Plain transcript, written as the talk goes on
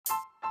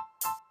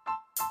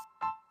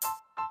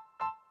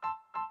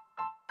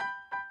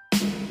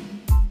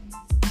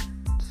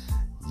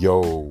Yo,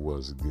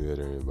 what's good,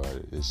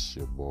 everybody? It's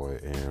your boy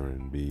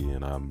Aaron B,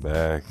 and I'm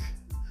back.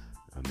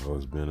 I know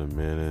it's been a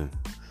minute.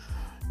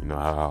 You know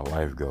how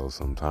life goes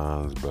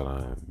sometimes, but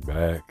I'm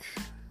back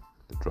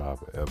to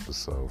drop an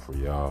episode for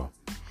y'all.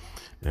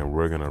 And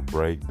we're going to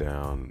break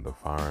down the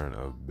firing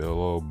of Bill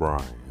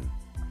O'Brien,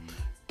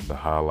 the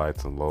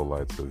highlights and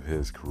lowlights of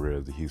his career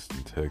as the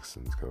Houston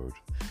Texans coach,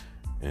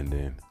 and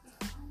then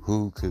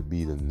who could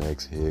be the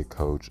next head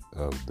coach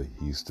of the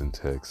Houston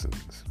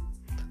Texans.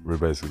 We're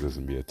basically just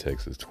going to be a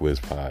Texas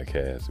Twist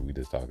podcast. We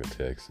just talking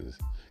Texas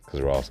because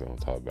we're also going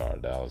to talk about our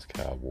Dallas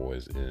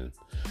Cowboys and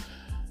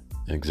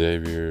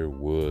Xavier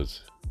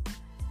Woods'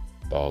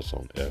 thoughts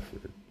on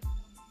effort.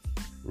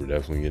 We're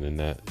definitely getting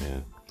that,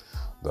 and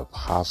the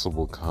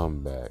possible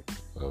comeback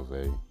of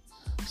a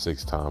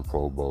 6-time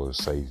Pro Bowler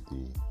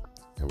safety.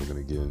 And we're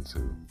going to get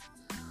into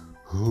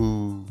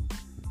who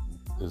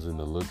is in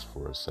the looks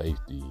for a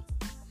safety.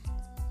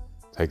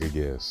 Take a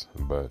guess,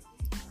 but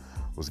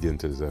let's get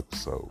into this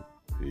episode.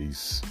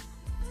 Peace.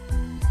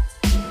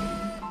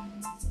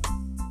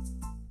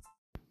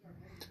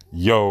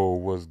 Yo,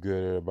 what's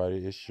good, everybody?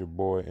 It's your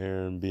boy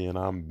Aaron B, and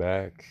I'm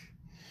back.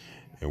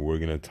 And we're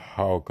going to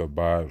talk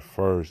about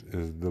first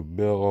is the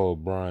Bill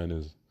O'Brien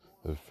is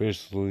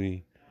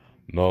officially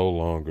no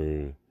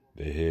longer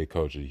the head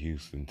coach of the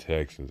Houston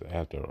Texans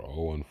after an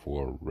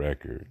 0-4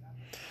 record.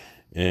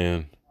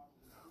 And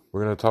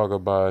we're going to talk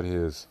about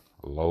his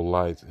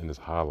lowlights and his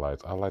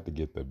highlights. I like to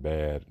get the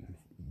bad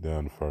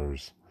done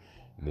first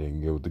and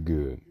then get with the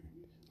good.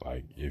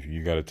 Like, if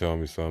you got to tell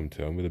me something,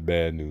 tell me the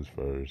bad news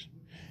first,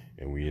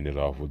 and we end it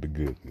off with the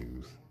good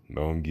news.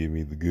 Don't give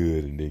me the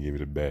good and then give me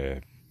the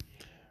bad.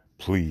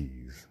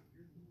 Please.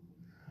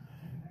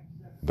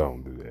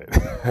 Don't do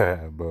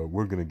that. But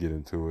we're going to get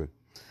into it.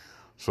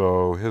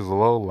 So, his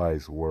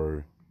lowlights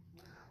were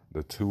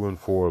the 2-4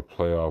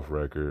 playoff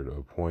record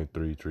of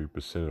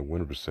 .33% of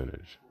winning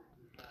percentage.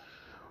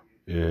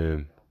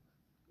 And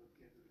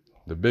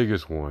the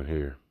biggest one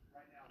here,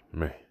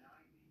 man,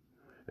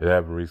 it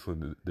happened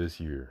recently this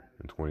year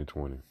in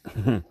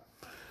 2020.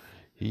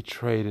 He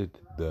traded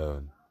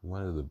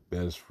one of the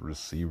best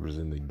receivers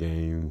in the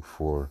game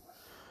for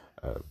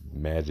a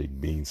magic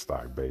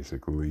beanstalk,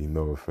 basically.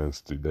 No offense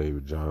to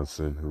David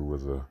Johnson, who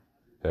was a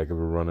heck of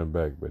a running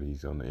back, but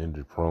he's on the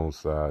injury-prone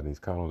side, and he's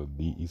kind of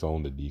he's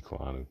on the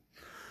decline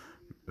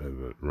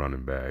of a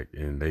running back.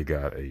 And they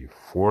got a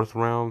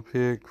 4th-round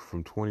pick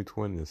from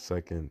 2020, the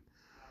second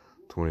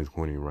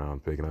 2020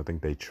 round pick, and I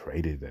think they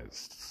traded that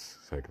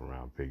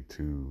 2nd-round pick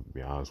too, to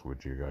be honest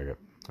with you.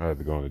 I had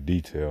to go into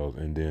details,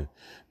 and then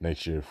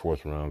next year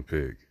 4th-round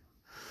pick.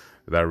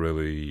 That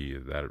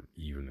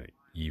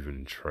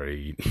even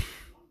trade.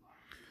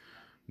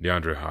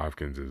 DeAndre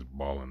Hopkins is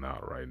balling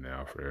out right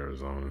now for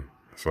Arizona,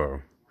 so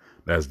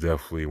that's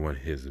definitely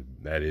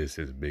that is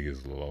his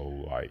biggest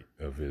low light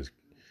of his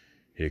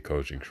head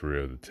coaching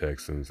career, the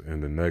Texans.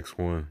 And the next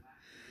one,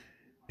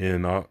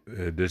 in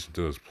addition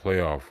to his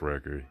playoff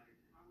record,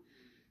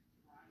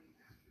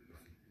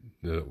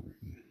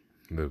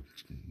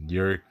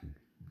 your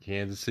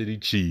Kansas City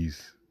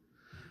Chiefs,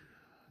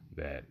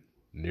 that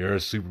near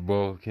Super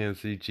Bowl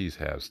Kansas City Chiefs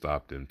have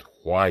stopped him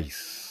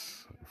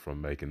twice from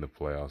making the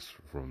playoffs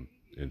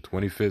in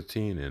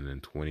 2015 and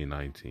in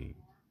 2019.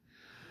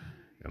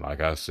 And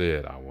like I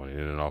said, I want to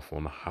end it off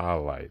on the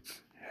highlights.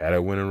 Had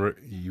it winning,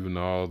 even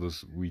all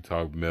this we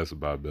talk mess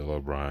about Bill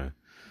O'Brien,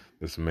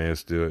 this man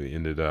still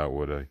ended out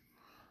with a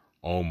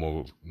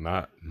almost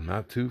not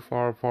too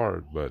far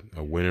apart, but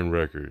a winning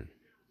record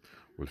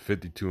with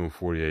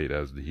 52-48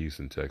 as the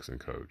Houston Texan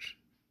coach,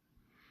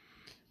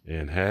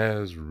 and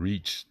has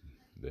reached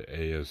the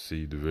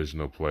AFC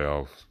divisional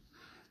playoff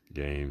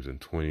games in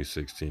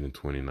 2016 and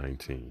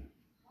 2019.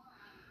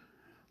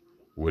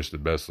 Wish the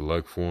best of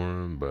luck for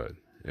him, but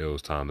it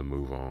was time to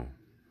move on.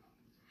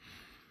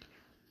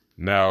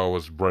 Now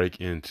let's break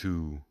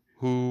into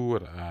who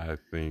would I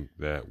think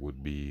that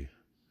would be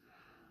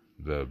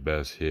the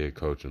best head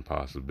coaching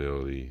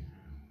possibility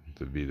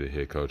to be the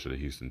head coach of the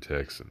Houston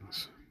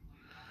Texans.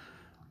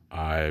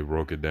 I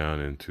broke it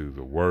down into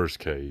the worst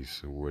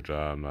case, which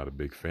I'm not a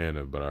big fan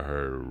of, but I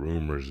heard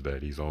rumors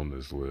that he's on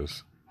this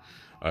list.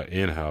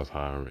 In-house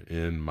hiring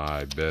in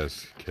my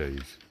best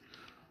case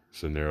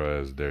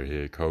scenario as their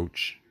head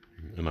coach.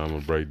 And I'm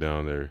going to break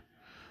down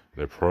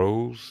their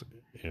pros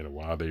and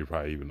why they're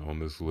probably even on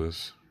this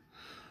list.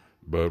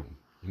 But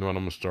you know what?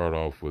 I'm going to start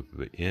off with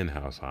the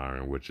in-house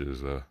hiring, which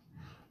is a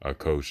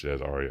coach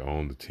that's already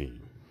on the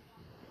team.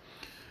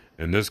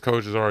 And this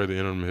coach is already the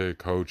interim head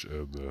coach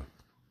of the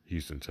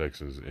Houston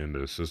Texans and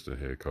the assistant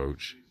head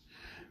coach.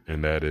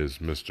 And that is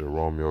Mr.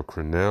 Romeo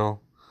Crennel,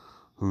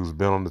 who's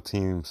been on the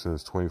team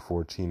since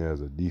 2014 as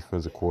a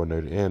defensive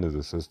coordinator and as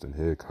assistant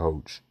head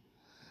coach.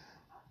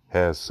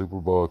 Has Super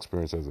Bowl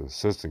experience as an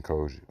assistant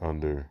coach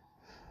under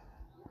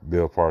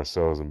Bill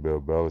Parcells and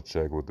Bill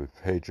Belichick with the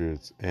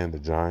Patriots and the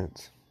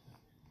Giants.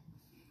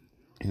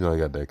 You know, he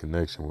got that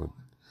connection with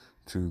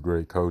two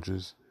great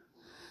coaches.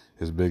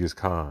 His biggest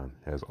con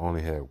has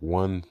only had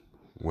one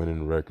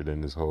winning record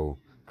in his whole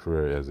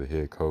career as a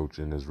head coach,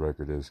 and his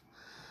record is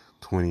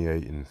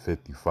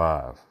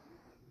 28-55.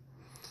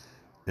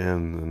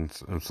 And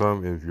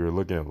some, if you're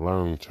looking at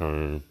long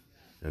term,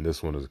 and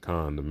this one is a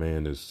con, the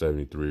man is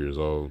 73 years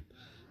old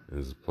and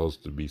is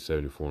supposed to be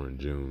 74 in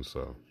June,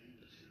 so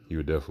he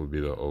would definitely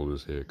be the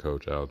oldest head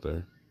coach out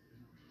there.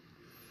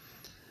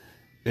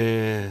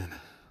 And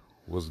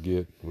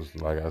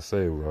like I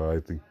say, I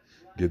like to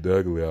get the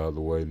ugly out of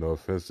the way. No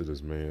offense to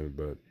this man,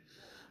 but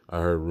I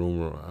heard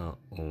rumor out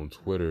on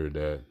Twitter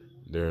that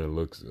they're in the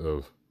looks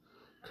of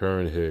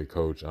current head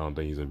coach. I don't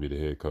think he's going to be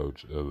the head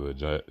coach of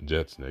the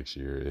Jets next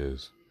year.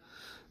 Is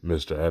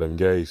Mr. Adam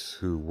Gase,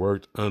 who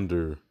worked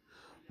under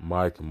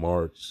Mike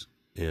Martz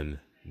and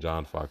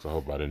John Fox. I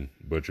hope I didn't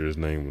butcher his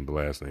name with the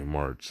last name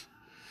Martz.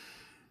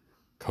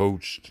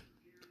 Coached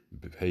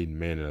Peyton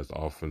Manning as the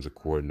offensive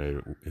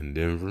coordinator in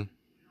Denver.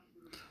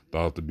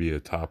 Thought to be a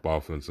top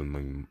offensive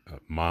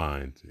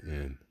mind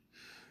and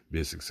be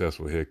a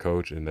successful head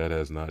coach, and that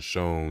has not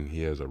shown.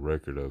 He has a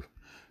record of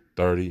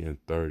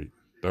 30-38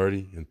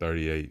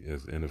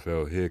 as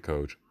NFL head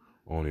coach.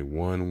 Only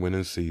one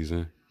winning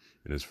season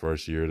in his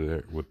first year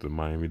there with the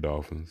Miami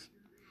Dolphins,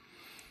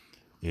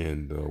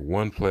 and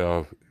one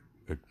playoff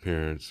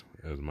appearance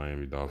as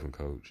Miami Dolphin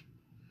coach.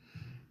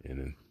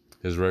 And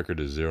his record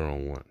is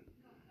 0-1.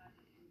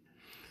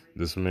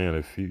 This man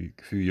a few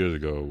years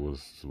ago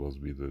was supposed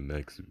to be the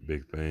next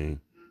big thing,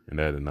 and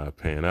that did not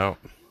pan out.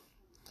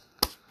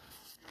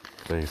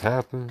 Things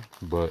happen,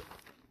 but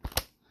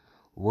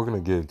we're gonna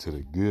get into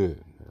the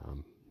good.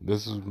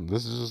 This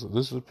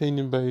is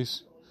opinion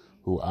based.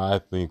 Who I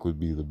think would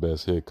be the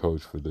best head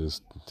coach for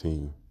this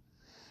team,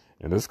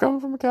 and this coming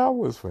from a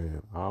Cowboys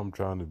fan.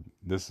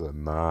 This is a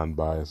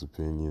non-biased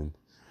opinion.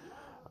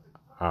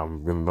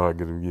 I'm not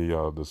gonna give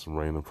y'all this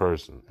random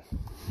person,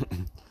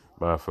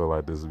 but I feel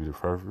like this would be the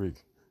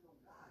perfect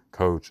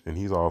coach, and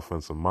he's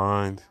offensive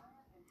mind,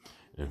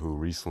 and who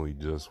recently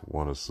just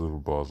won a Super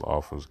Bowl as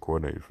offensive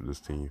coordinator for this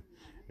team,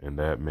 and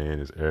that man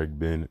is Eric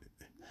Bieniemy.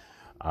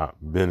 I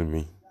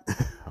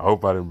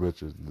hope I didn't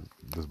butcher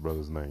this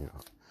brother's name.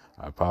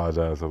 I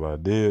apologize if I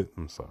did.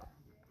 I'm sorry.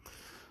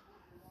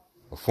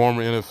 A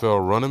former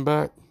NFL running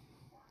back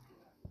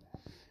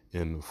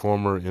and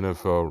former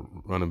NFL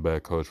running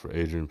back coach for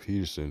Adrian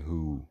Peterson,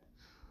 who,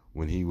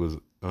 when he was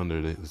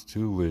under his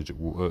tutelage,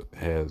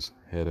 had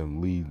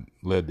him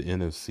led the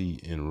NFC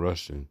in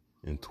rushing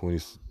in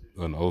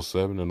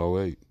 07 and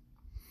 08.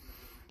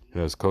 He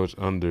has coached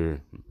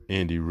under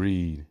Andy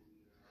Reid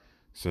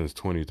since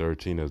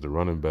 2013 as the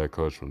running back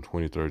coach from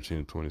 2013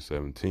 to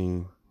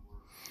 2017,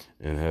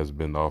 and has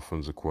been the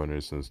offensive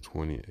coordinator since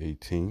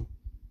 2018.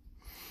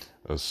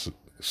 A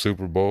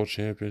Super Bowl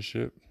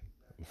championship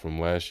from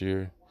last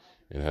year,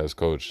 and has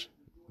coached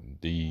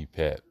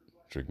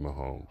Patrick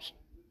Mahomes.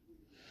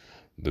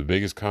 The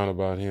biggest con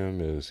about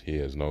him is he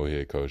has no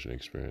head coaching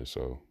experience,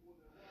 so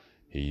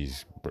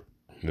this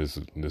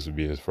would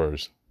be his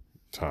first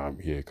time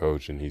head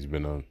coach, and they've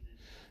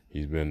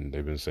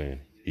been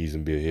saying he's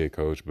gonna be a head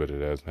coach, but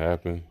it hasn't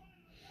happened.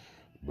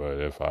 But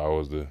if I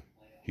was the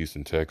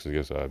Houston Texans, I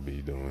guess I'd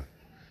be doing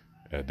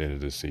at the end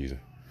of this season,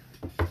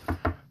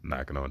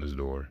 knocking on his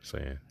door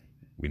saying,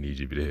 we need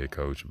you to be the head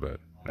coach, but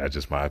that's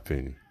just my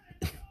opinion.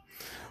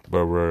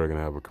 But we're going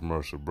to have a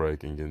commercial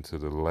break and get into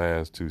the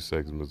last two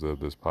segments of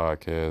this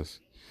podcast.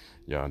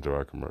 Y'all enjoy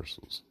our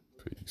commercials.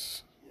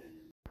 Peace.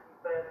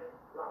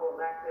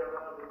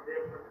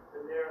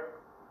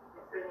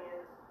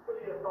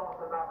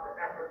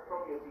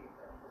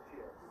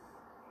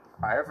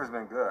 Our effort's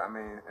been good. I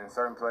mean, in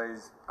certain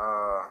plays,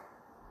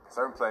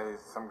 some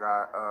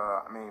guy,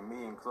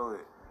 me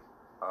included,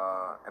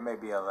 it may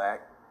be a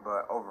lack,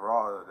 but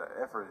overall,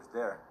 the effort is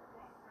there.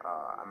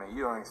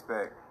 You don't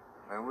expect,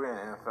 we're in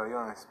the NFL, you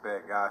don't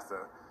expect guys to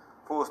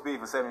full speed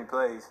for 70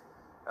 plays.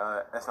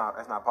 That's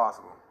not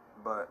possible.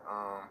 But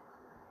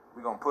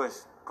we're gonna push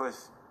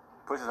as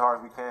hard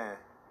as we can.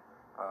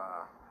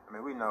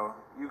 We know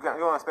you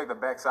don't expect the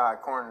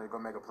backside corner to go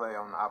make a play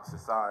on the opposite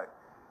side.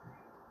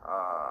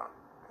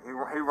 He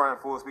running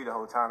full speed the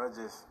whole time. It's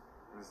just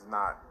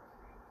not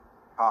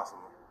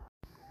possible.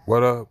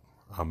 What up?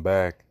 I'm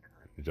back.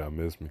 Did y'all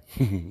miss me?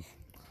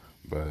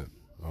 But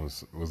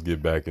let's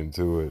get back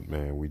into it,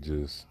 man. We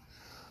just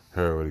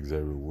heard what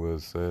Xavier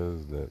Woods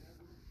says, that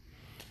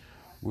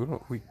we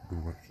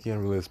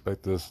can't really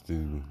expect us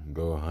to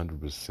go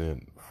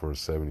 100% for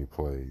 70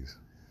 plays.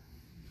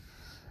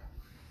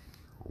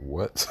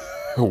 What?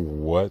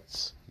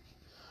 What?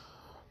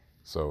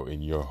 So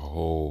in your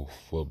whole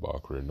football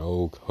career,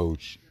 no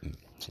coach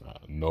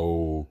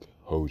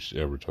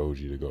ever told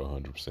you to go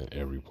 100%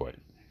 every play.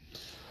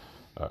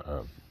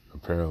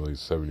 Apparently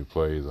 70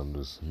 plays, I'm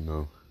just,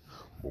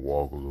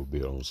 walk a little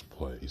bit on some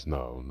plays.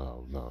 No.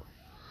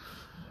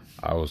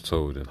 I was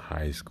told in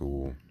high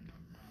school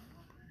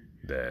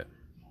that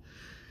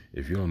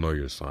if you don't know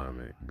your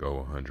assignment,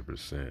 go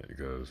 100%,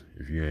 because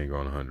if you ain't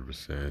going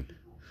 100%,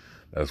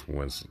 that's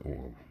when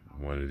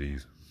one of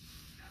these,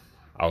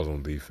 I was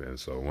on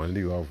defense, so one of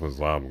these offensive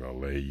linemen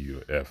going to lay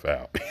you the F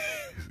out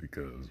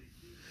because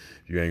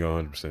if you ain't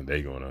going 100%,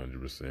 they going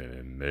 100%,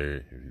 and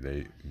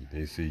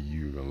they see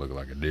you gonna look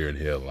like a deer in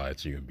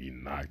headlights, you're gonna be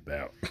knocked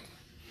out.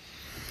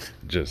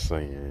 Just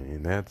saying,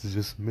 and that's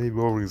just maybe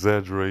over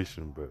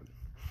exaggeration, but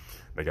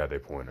they got their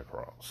point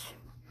across.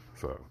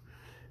 So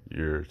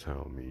you're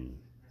telling me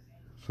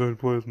certain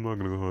players not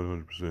gonna go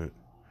 100%.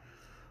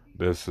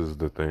 This is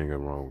the thing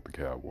that's wrong with the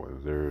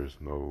Cowboys. There's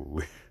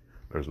no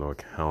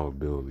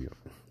accountability,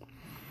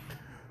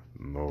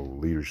 no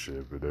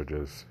leadership.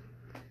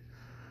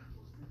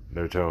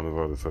 They're telling us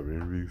all this stuff in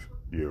interviews.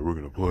 Yeah, we're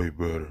gonna play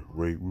better.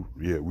 We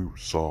were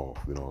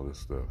soft and all this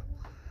stuff.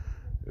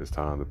 It's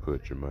time to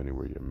put your money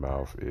where your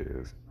mouth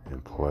is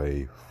and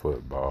play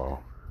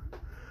football.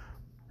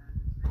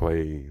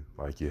 Play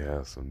like you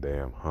have some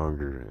damn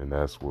hunger, and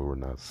that's what we're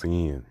not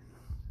seeing.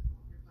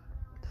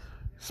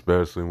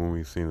 Especially when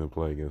we seen them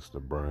play against the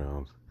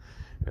Browns,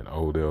 and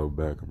Odell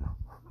Beckham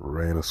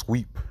ran a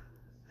sweep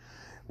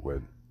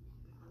with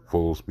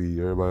full speed.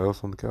 Everybody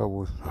else on the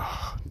Cowboys,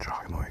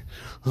 jogging like,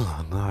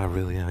 no, I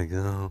really gotta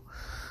go.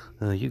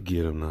 You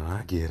get him now.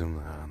 I get him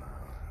now.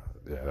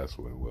 No. Yeah, that's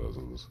what it was.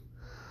 It was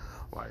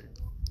like,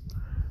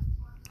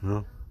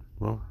 well,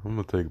 I'm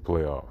gonna take a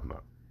play off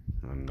now.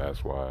 And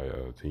that's why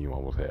a team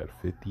almost had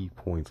 50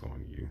 points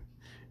on you.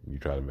 You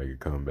try to make a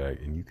comeback,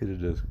 and you could have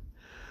just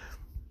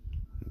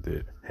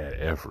had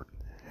effort.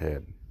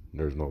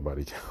 There's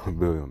nobody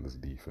accountability on this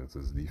defense.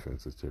 This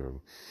defense is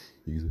terrible.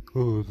 You say,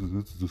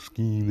 this is the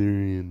scheme they're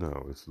in.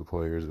 No, it's the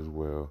players as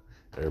well.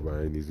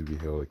 Everybody needs to be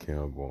held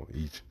accountable on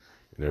each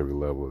and every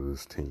level of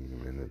this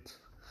team. And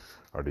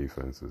our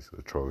defense is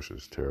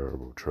atrocious,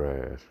 terrible,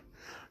 trash,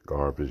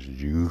 garbage,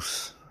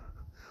 juice,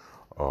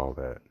 all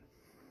that.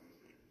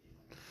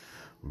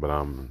 But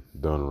I'm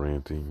done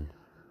ranting.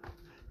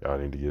 Y'all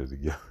need to get it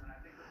together.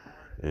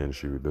 And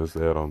shoot, let's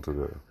add on to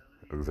the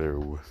Xavier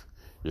Woods.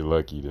 You're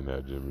lucky you didn't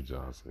have Jimmy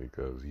Johnson,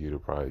 because he'd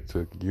have probably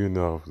took you in the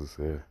office and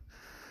said,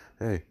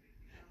 hey,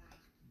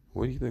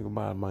 what do you think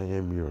about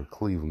Miami or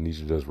Cleveland?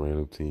 These are just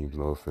random teams.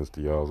 No offense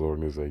to y'all's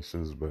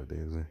organizations, but they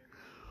say,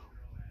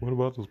 what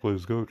about those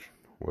places, coach?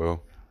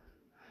 Well,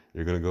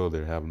 you're going to go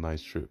there, have a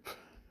nice trip.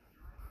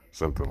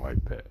 Something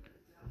like that.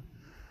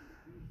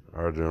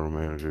 Our general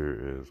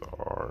manager is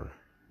our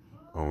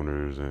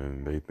owners,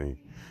 and they think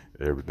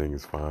everything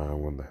is fine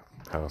when the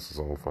house is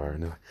on fire.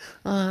 And they're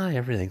like,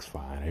 everything's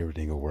fine.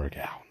 Everything will work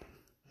out.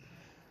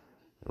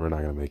 We're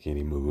not going to make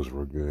any moves.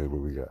 We're good.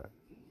 What we got?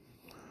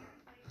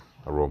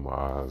 I roll my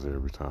eyes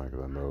every time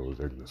because I know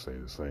they're going to say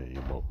the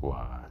same old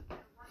lie.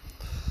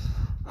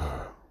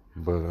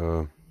 But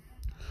I'm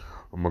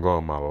going to go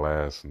on my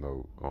last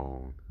note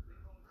on,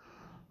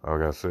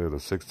 like I said, a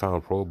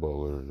 6-time Pro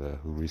Bowler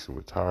who recently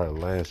retired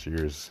last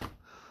year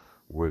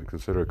would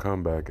consider a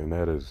comeback, and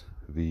that is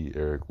the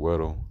Eric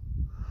Weddle,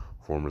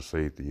 former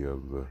safety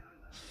of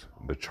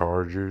the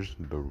Chargers,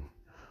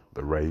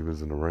 the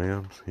Ravens, and the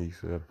Rams. He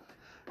said,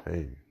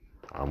 hey,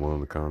 I'm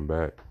willing to come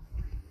back.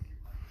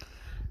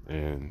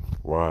 And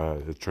why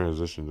it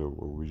transitioned to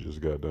what we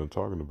just got done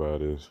talking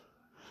about is,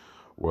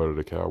 what are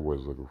the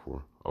Cowboys looking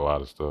for? A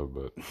lot of stuff,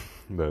 but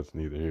that's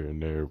neither here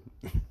and there.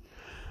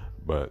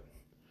 But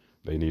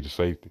they need a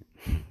safety.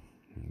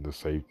 The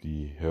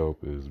safety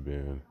help has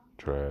been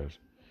trash.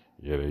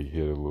 Yeah, they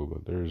hit a little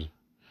bit. There's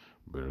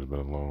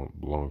been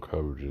long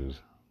coverages.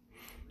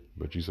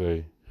 But you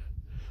say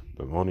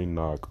the only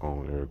knock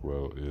on Eric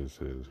Weddle is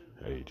his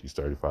age. He's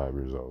 35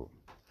 years old.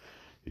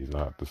 He's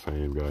not the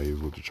same guy he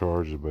was with the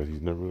Chargers, but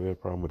he's never really had a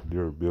problem with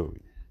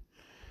durability.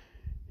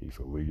 He's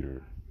a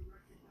leader.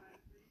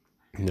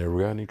 He never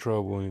got any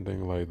trouble or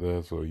anything like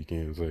that, so you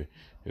can't say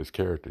his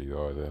character. He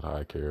always had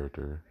high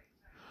character,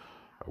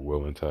 a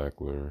willing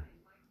tackler,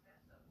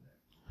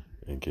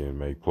 and can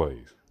make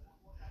plays.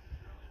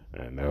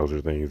 And those are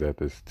things that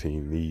this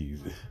team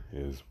needs,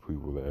 is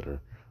people that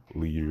are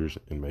leaders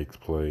and makes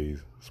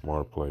plays,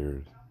 smart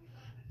players.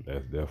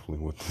 That's definitely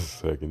what the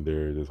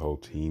secondary, this whole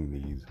team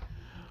needs.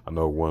 I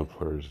know one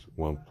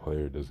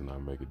player does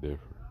not make a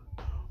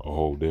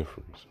whole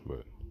difference,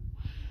 but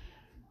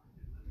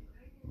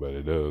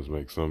it does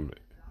makes a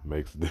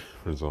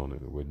difference on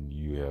it when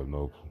you have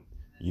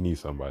you need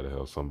somebody to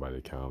help, somebody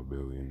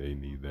accountability, and they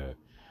need that.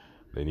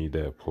 They need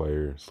that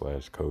player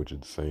 / coach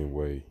in the same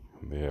way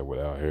they had with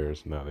Al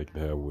Harris. Now they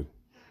can have with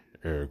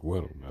Eric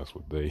Weddle. That's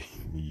what they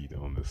need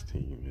on this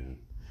team, and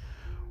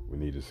we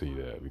need to see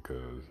that,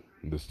 because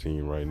this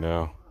team right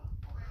now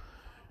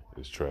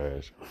is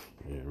trash.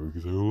 Yeah, we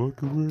can say,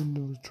 look, we're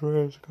in the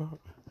trash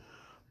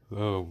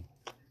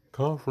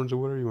conference or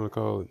whatever you want to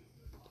call it.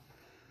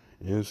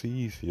 NFC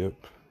East, yep,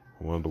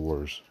 one of the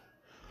worst.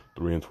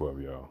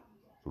 3-12, y'all.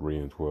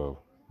 3-12.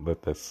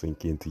 Let that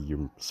sink into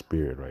your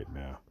spirit right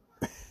now.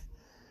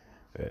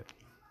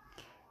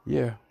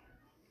 Yeah.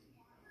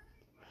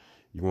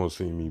 You won't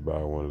see me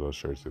buy one of those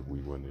shirts if we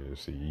win the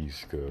NFC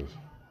East, because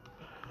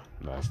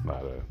that's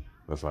not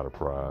a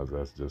prize.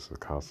 That's just a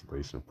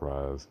consolation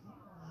prize,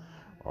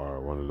 or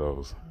one of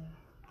those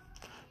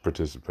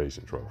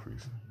participation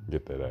trophies.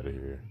 Get that out of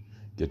here.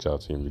 Get y'all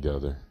team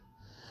together.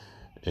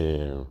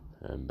 And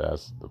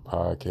that's the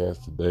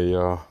podcast today,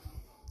 y'all.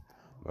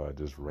 I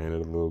just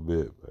ranted a little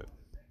bit, but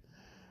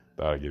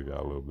thought I'd give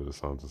y'all a little bit of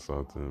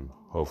something.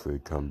 Hopefully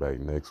come back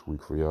next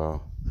week for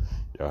y'all.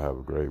 Y'all have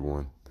a great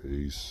one.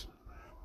 Peace.